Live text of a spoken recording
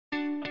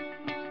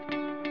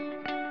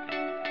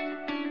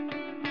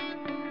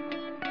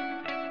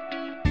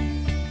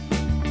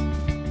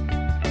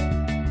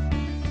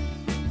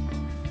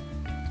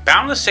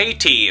Boundless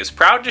AT is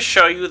proud to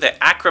show you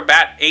the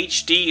Acrobat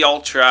HD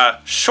Ultra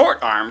short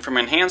arm from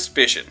Enhanced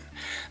Vision.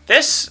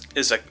 This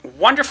is a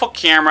wonderful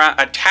camera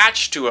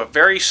attached to a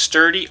very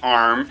sturdy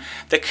arm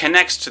that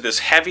connects to this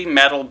heavy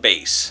metal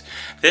base.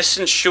 This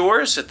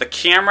ensures that the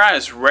camera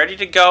is ready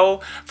to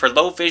go for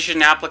low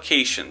vision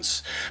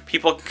applications.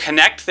 People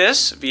connect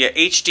this via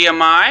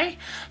HDMI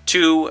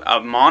to a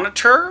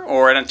monitor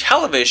or a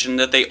television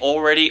that they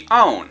already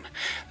own.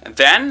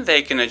 Then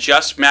they can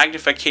adjust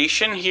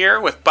magnification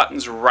here with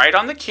buttons right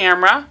on the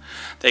camera.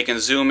 They can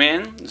zoom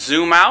in,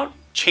 zoom out,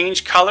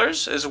 change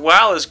colors, as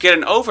well as get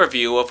an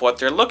overview of what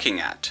they're looking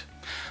at.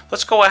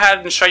 Let's go ahead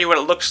and show you what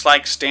it looks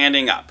like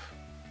standing up.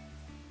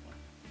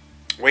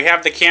 We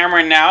have the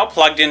camera now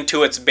plugged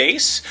into its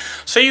base,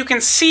 so you can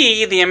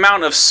see the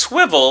amount of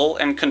swivel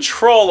and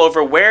control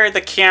over where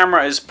the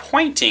camera is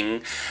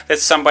pointing that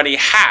somebody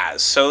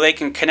has. So they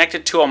can connect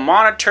it to a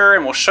monitor,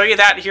 and we'll show you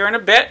that here in a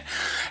bit,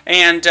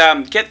 and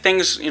get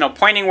things,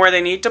 pointing where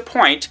they need to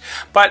point.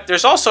 But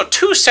there's also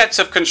two sets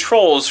of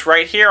controls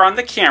right here on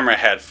the camera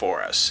head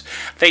for us.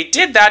 They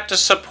did that to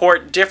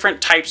support different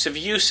types of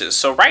uses.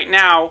 So right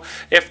now,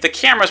 if the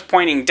camera's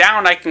pointing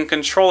down, I can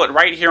control it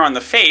right here on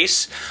the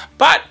face,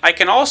 but I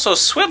can also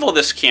swivel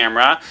this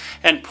camera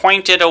and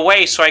point it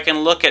away so I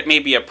can look at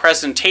maybe a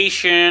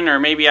presentation, or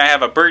maybe I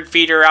have a bird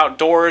feeder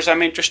outdoors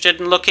I'm interested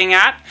in looking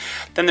at.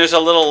 Then there's a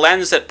little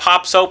lens that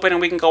pops open,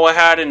 and we can go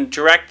ahead and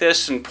direct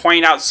this and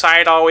point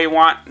outside all we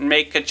want and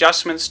make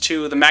adjustments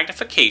to the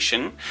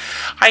magnification.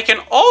 I can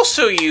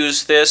also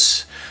use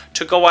this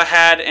to go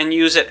ahead and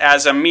use it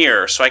as a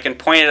mirror, so I can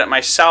point it at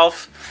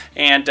myself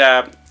and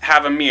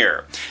have a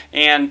mirror.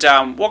 And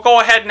we'll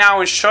go ahead now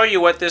and show you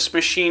what this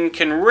machine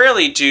can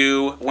really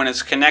do when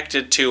it's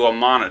connected to a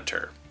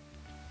monitor.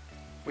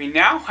 We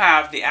now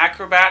have the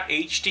Acrobat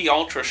HD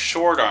Ultra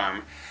short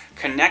arm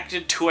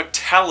connected to a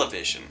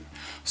television.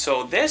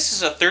 So this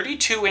is a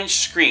 32-inch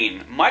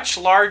screen, much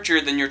larger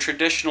than your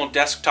traditional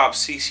desktop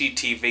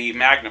CCTV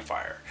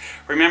magnifier.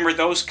 Remember,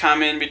 those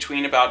come in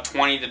between about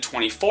 20 to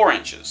 24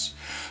 inches.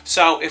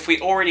 So if we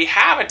already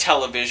have a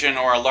television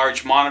or a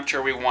large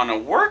monitor we want to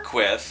work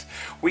with,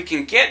 we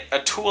can get a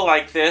tool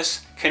like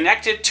this,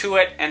 connect it to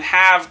it, and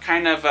have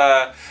kind of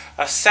a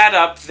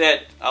setup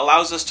that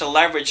allows us to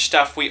leverage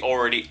stuff we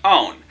already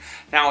own.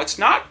 Now, it's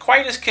not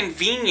quite as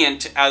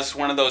convenient as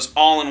one of those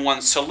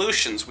all-in-one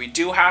solutions. We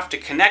do have to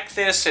connect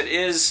this. It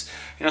is,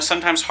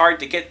 sometimes hard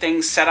to get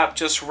things set up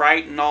just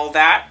right and all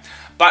that.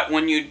 But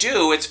when you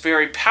do, it's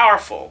very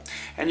powerful.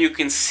 And you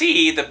can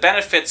see the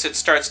benefits it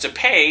starts to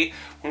pay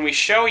when we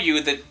show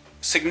you the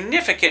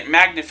significant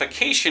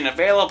magnification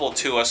available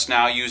to us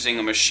now using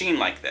a machine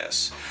like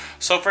this.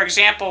 So for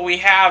example, we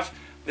have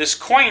this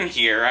coin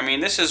here. I mean,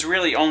 this is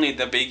really only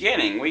the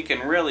beginning. We can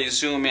really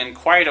zoom in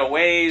quite a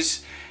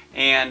ways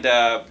and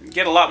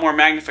get a lot more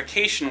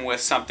magnification with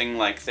something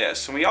like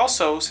this. And we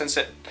also, since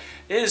it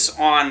is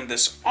on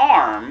this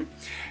arm,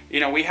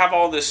 we have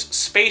all this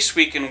space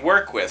we can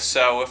work with.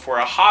 So if we're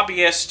a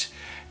hobbyist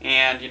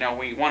and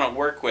we want to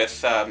work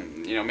with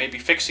maybe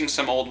fixing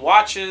some old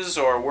watches,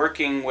 or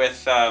working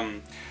with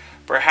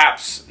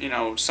perhaps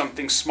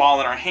something small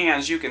in our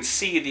hands, you can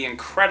see the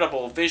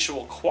incredible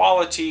visual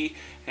quality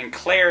and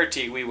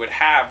clarity we would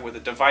have with a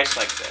device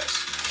like this.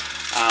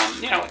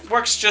 It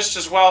works just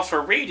as well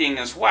for reading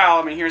as well.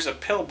 I mean, here's a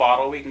pill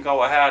bottle. We can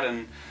go ahead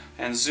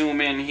and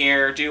zoom in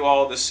here, do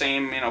all the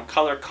same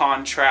color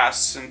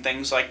contrasts and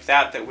things like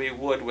that we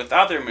would with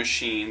other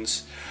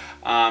machines.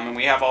 And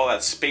we have all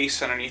that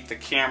space underneath the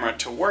camera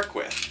to work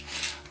with.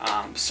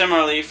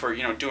 Similarly, for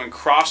doing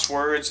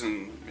crosswords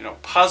and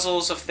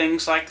puzzles of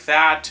things like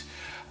that,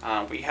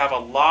 we have a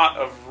lot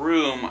of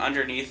room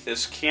underneath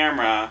this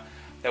camera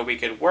that we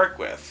could work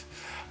with.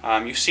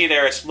 You see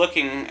there, it's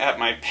looking at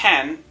my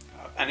pen.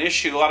 An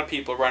issue a lot of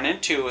people run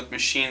into with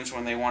machines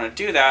when they want to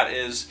do that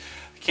is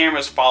the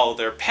cameras follow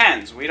their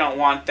pens. We don't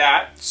want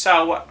that.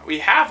 So what we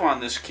have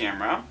on this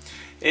camera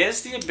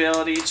is the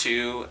ability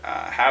to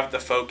have the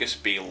focus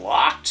be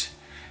locked,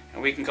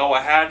 and we can go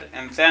ahead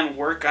and then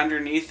work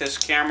underneath this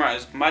camera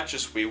as much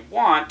as we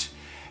want,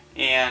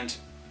 and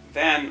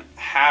then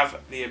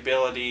have the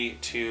ability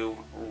to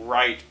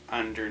write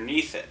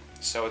underneath it.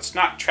 So it's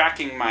not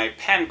tracking my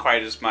pen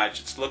quite as much,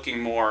 it's looking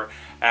more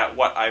at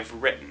what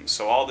I've written.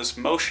 So all this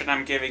motion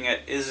I'm giving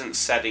it isn't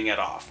setting it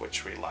off,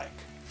 which we like.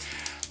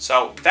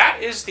 So that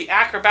is the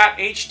Acrobat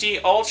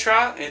HD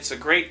Ultra. It's a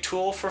great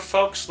tool for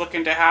folks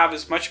looking to have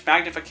as much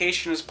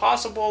magnification as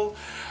possible,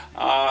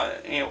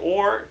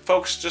 or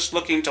folks just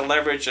looking to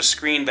leverage a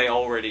screen they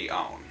already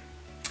own.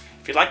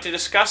 If you'd like to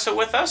discuss it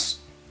with us,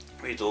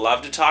 we'd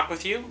love to talk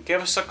with you.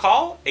 Give us a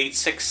call,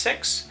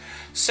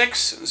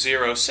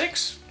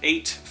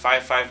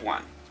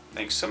 866-606-8551.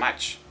 Thanks so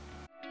much.